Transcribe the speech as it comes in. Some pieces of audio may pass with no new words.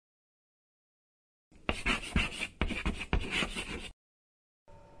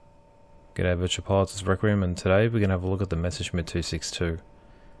G'day Virtual Pilots, it's Requiem, and today we're going to have a look at the Messerschmitt 262.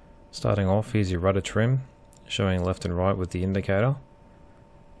 Starting off, here's your rudder trim, showing left and right with the indicator.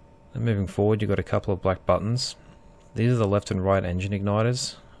 Then moving forward, you've got a couple of black buttons. These are the left and right engine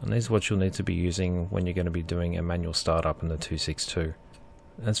igniters, and these are what you'll need to be using when you're going to be doing a manual startup in the 262.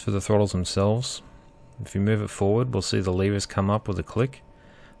 As for the throttles themselves, if you move it forward, we'll see the levers come up with a click.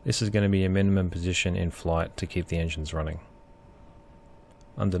 This is going to be a minimum position in flight to keep the engines running.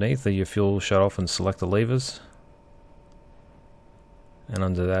 Underneath are your fuel shut-off and selector levers, and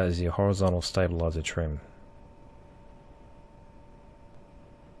under that is your horizontal stabilizer trim.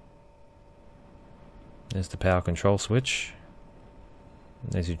 There's the power control switch.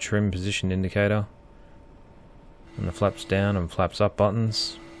 There's your trim position indicator, and the flaps down and flaps up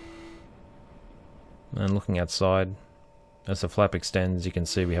buttons. And looking outside, as the flap extends, you can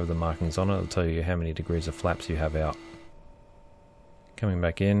see we have the markings on it. It'll tell you how many degrees of flaps you have out. Coming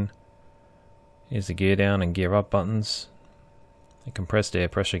back in, here's the gear down and gear up buttons, a compressed air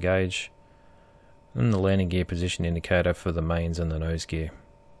pressure gauge, and the landing gear position indicator for the mains and the nose gear.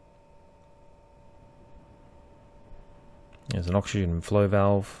 There's an oxygen flow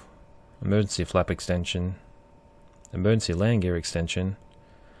valve, emergency flap extension, emergency landing gear extension,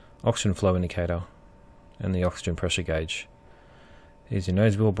 oxygen flow indicator, and the oxygen pressure gauge. Here's your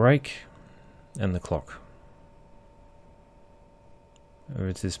nose wheel brake and the clock.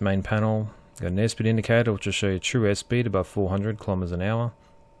 Over to this main panel, got an airspeed indicator which will show you true airspeed above 400 km an hour,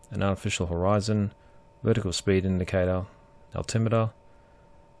 an artificial horizon, vertical speed indicator, altimeter,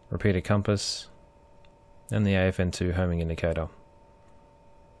 repeater compass, and the AFN2 homing indicator.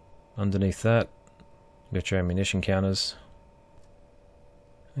 Underneath that, you got your ammunition counters.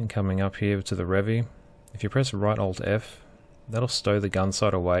 And coming up here to the revvy, if you press right Alt F, that'll stow the gun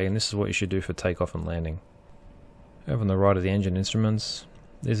sight away, and this is what you should do for takeoff and landing. Over on the right of the engine instruments,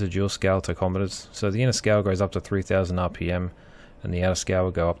 these are dual scale tachometers, so the inner scale goes up to 3000 RPM and the outer scale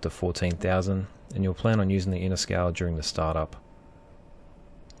will go up to 14,000, and you'll plan on using the inner scale during the startup.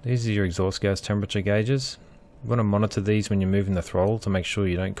 These are your exhaust gas temperature gauges. You want to monitor these when you're moving the throttle to make sure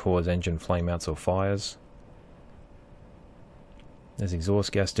you don't cause engine flameouts or fires. There's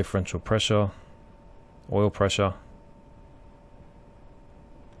exhaust gas differential pressure, oil pressure,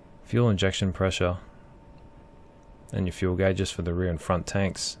 fuel injection pressure, and your fuel gauges for the rear and front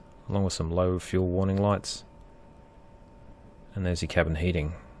tanks, along with some low fuel warning lights. And there's your cabin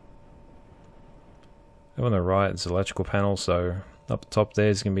heating. Over on the right is the electrical panel, so up top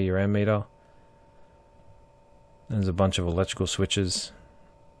there's going to be your ammeter. There's a bunch of electrical switches.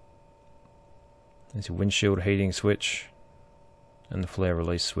 There's your windshield heating switch and the flare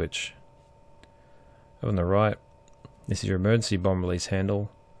release switch. Over on the right, this is your emergency bomb release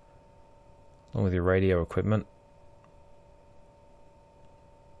handle, along with your radio equipment,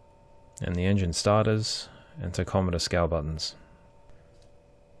 and the engine starters and tachometer scale buttons.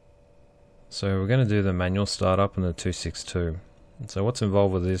 So we're going to do the manual startup in the 262. So what's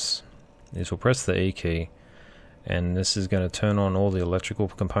involved with this is we'll press the E key, and this is going to turn on all the electrical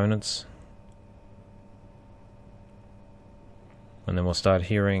components, and then we'll start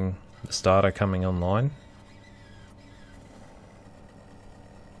hearing the starter coming online.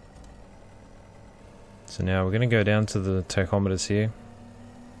 So now we're going to go down to the tachometers here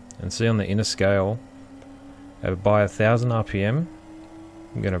and see on the inner scale by 1000 RPM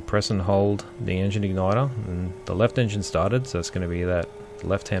I'm going to press and hold the engine igniter, and the left engine started, so it's going to be that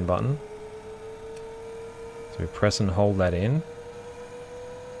left hand button. So we press and hold that in,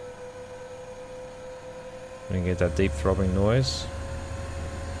 and you get that deep throbbing noise.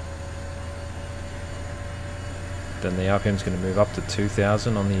 Then the RPM is going to move up to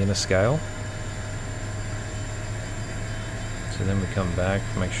 2000 on the inner scale. So then we come back,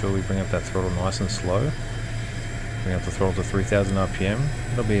 make sure we bring up that throttle nice and slow. Bring up the throttle to 3000 RPM.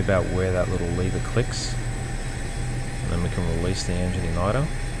 It'll be about where that little lever clicks. And then we can release the engine igniter.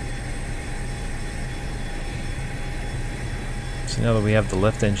 So now that we have the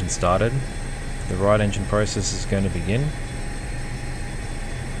left engine started, the right engine process is going to begin.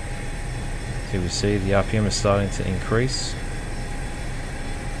 So we see the RPM is starting to increase.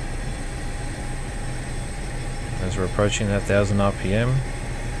 As we're approaching that 1000 RPM,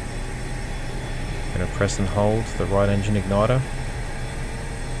 I'm going to press and hold the right engine igniter.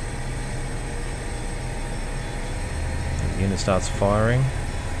 And the unit starts firing.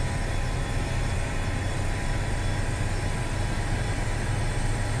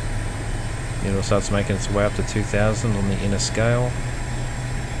 The unit starts making its way up to 2000 on the inner scale.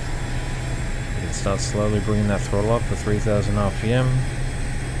 You can start slowly bringing that throttle up for 3000 RPM.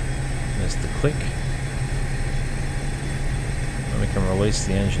 There's the click. we can release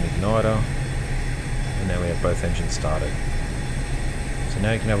the engine igniter, and now we have both engines started. So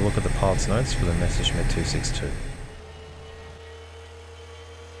now you can have a look at the pilot's notes for the Messerschmitt 262.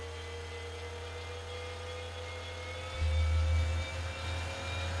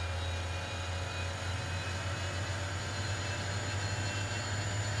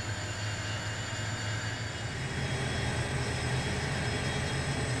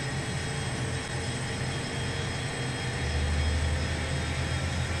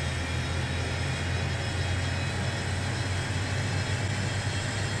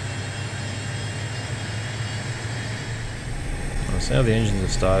 So now the engines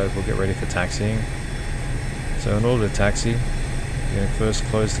have started, we'll get ready for taxiing. So in order to taxi, you're going to first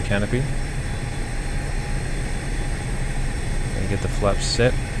close the canopy. And get the flaps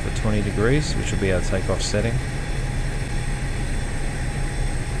set for 20 degrees, which will be our takeoff setting.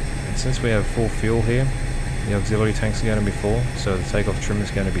 And since we have full fuel here, the auxiliary tanks are going to be full, so the takeoff trim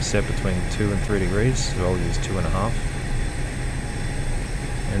is going to be set between 2 and 3 degrees, so I'll use 2.5.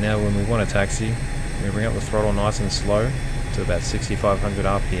 And now when we want to taxi, we bring up the throttle nice and slow to about 6,500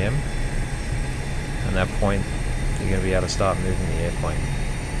 RPM. At that point, you're going to be able to start moving the airplane.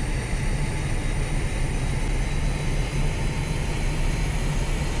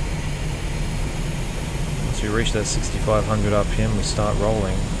 Once we reach that 6,500 RPM, we start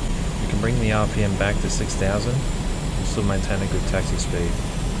rolling. We can bring the RPM back to 6,000 and still maintain a good taxi speed.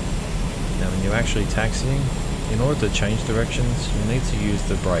 Now when you're actually taxiing, in order to change directions, you need to use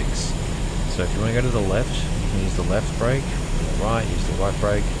the brakes. So if you want to go to the left, you can use the left brake, and the right, use the right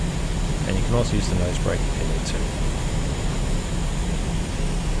brake, and you can also use the nose brake if you need to.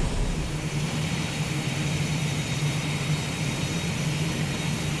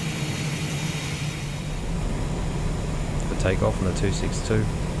 For takeoff on the 262, you're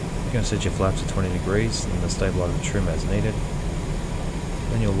going to set your flaps to 20 degrees and the stabilizer trim as needed.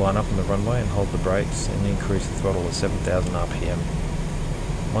 Then you'll line up on the runway and hold the brakes and increase the throttle to 7,000 RPM.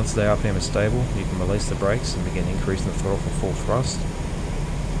 Once the RPM is stable, you can release the brakes and begin increasing the throttle for full thrust.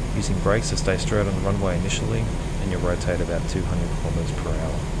 Using brakes to stay straight on the runway initially, and you'll rotate about 200 km per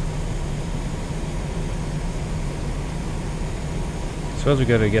hour. So as we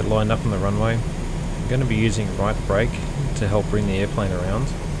go to get lined up on the runway, I'm going to be using right brake to help bring the airplane around.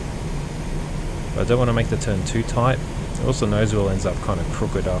 But I don't want to make the turn too tight. Also, the nose wheel ends up kind of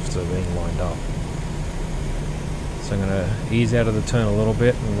crooked after being lined up. So I'm going to ease out of the turn a little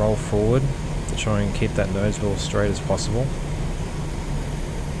bit and roll forward to try and keep that nose wheel straight as possible.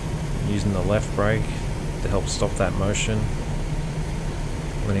 Using the left brake to help stop that motion,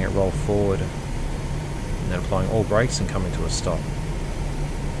 letting it roll forward, and then applying all brakes and coming to a stop.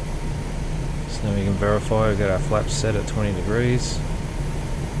 So now we can verify we've got our flaps set at 20 degrees.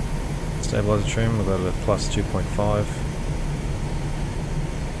 Stabilizer trim, we've got it at plus 2.5.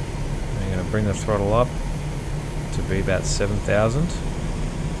 We're going to bring the throttle up to be about 7,000.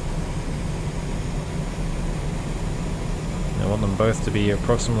 I want them both to be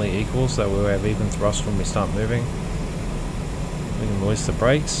approximately equal so we'll have even thrust when we start moving. We can release the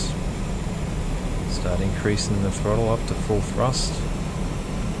brakes, start increasing the throttle up to full thrust.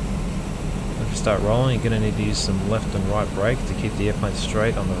 If you start rolling, you're going to need to use some left and right brake to keep the airplane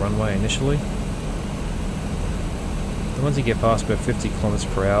straight on the runway initially. And once you get past about 50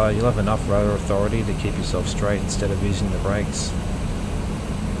 km per hour, you'll have enough rotor authority to keep yourself straight instead of using the brakes.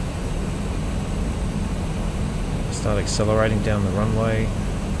 Start accelerating down the runway.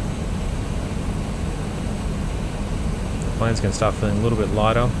 The plane's going to start feeling a little bit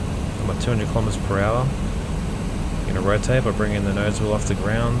lighter. I'm at 200 km per hour. You're going to rotate by bringing the nose wheel off the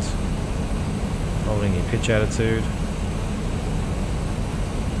ground, holding your pitch attitude,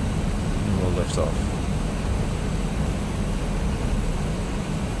 and we'll lift off.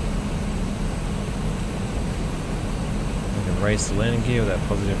 We can raise the landing gear with that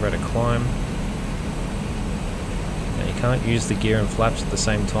positive rate of climb. Now you can't use the gear and flaps at the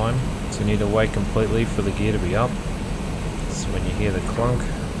same time, so you need to wait completely for the gear to be up. So when you hear the clunk,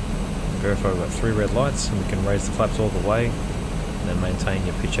 verify we've got 3 red lights, and we can raise the flaps all the way, and then maintain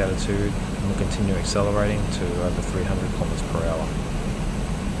your pitch attitude, and we'll continue accelerating to over 300 km per hour.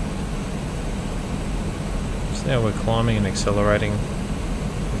 So now we're climbing and accelerating.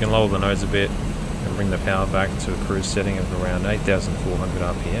 We can lower the nose a bit and bring the power back to a cruise setting of around 8,400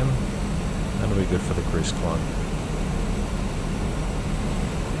 RPM. That'll be good for the cruise climb.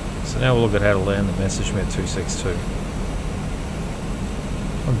 So now we'll look at how to land the Messerschmitt 262.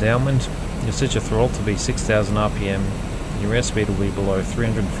 On downwind, you'll set your throttle to be 6,000 RPM. Your airspeed will be below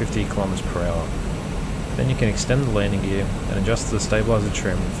 350 km per hour. Then you can extend the landing gear and adjust the stabilizer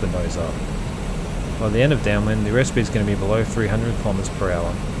trim for the nose up. By the end of downwind, the airspeed is going to be below 300 km per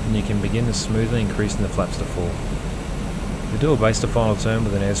hour, and you can begin to smoothly increasing the flaps to full. We do a base to final turn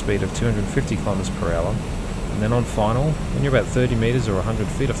with an airspeed of 250 km per hour, and then on final, when you're about 30 meters or 100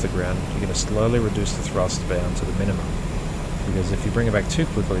 feet off the ground, you're going to slowly reduce the thrust down to the minimum, because if you bring it back too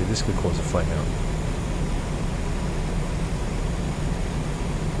quickly, this could cause a flame out.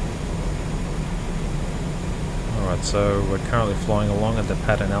 Alright, so we're currently flying along at the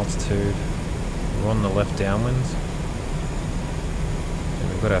pattern altitude. We're on the left downwind, and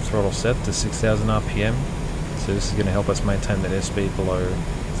we've got our throttle set to 6,000 RPM, so this is going to help us maintain that airspeed below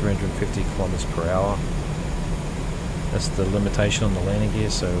 350 km per hour. That's the limitation on the landing gear,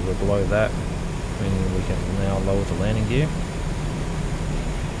 so we're below that, meaning we can now lower the landing gear.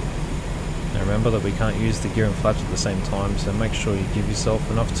 Now remember that we can't use the gear and flaps at the same time, so make sure you give yourself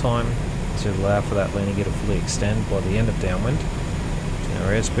enough time to allow for that landing gear to fully extend by the end of downwind. So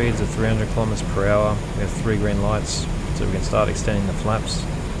our airspeeds are 300 km per hour, we have 3 green lights, so we can start extending the flaps.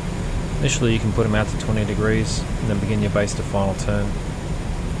 Initially you can put them out to 20 degrees, and then begin your base to final turn.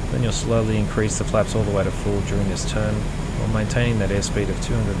 Then you'll slowly increase the flaps all the way to full during this turn, while maintaining that airspeed of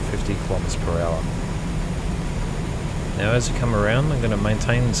 250 km per hour. Now as you come around, I'm going to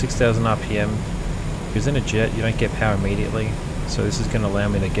maintain 6,000 RPM, because in a jet you don't get power immediately, so this is going to allow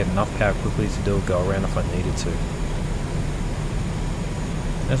me to get enough power quickly to do a go around if I needed to.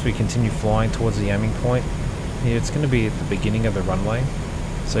 As we continue flying towards the aiming point, here it's going to be at the beginning of the runway,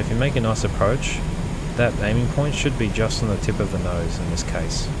 so if you make a nice approach, that aiming point should be just on the tip of the nose in this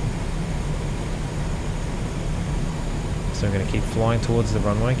case. So I'm going to keep flying towards the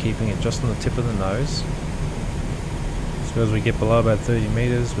runway, keeping it just on the tip of the nose. So as we get below about 30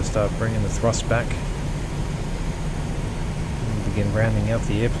 meters, we'll start bringing the thrust back. And begin rounding out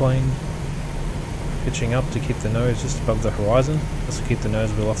the airplane. Pitching up to keep the nose just above the horizon. This will keep the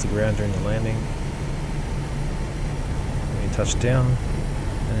nose wheel off the ground during the landing. When you touch down,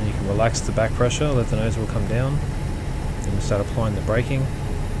 and then you can relax the back pressure, let the nose wheel come down. Then we start applying the braking.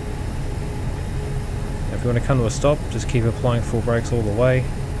 Now if you want to come to a stop, just keep applying full brakes all the way.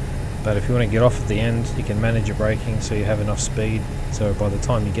 But if you want to get off at the end, you can manage your braking so you have enough speed. So by the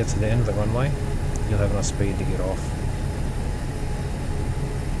time you get to the end of the runway, you'll have enough speed to get off.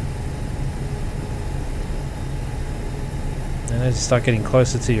 And as you start getting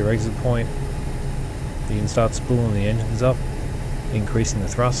closer to your exit point, you can start spooling the engines up, increasing the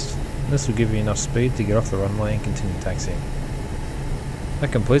thrust. This will give you enough speed to get off the runway and continue taxiing.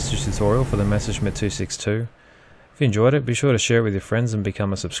 That completes this tutorial for the Messerschmitt 262. If you enjoyed it, be sure to share it with your friends and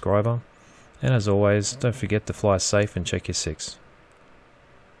become a subscriber. And as always, don't forget to fly safe and check your 6.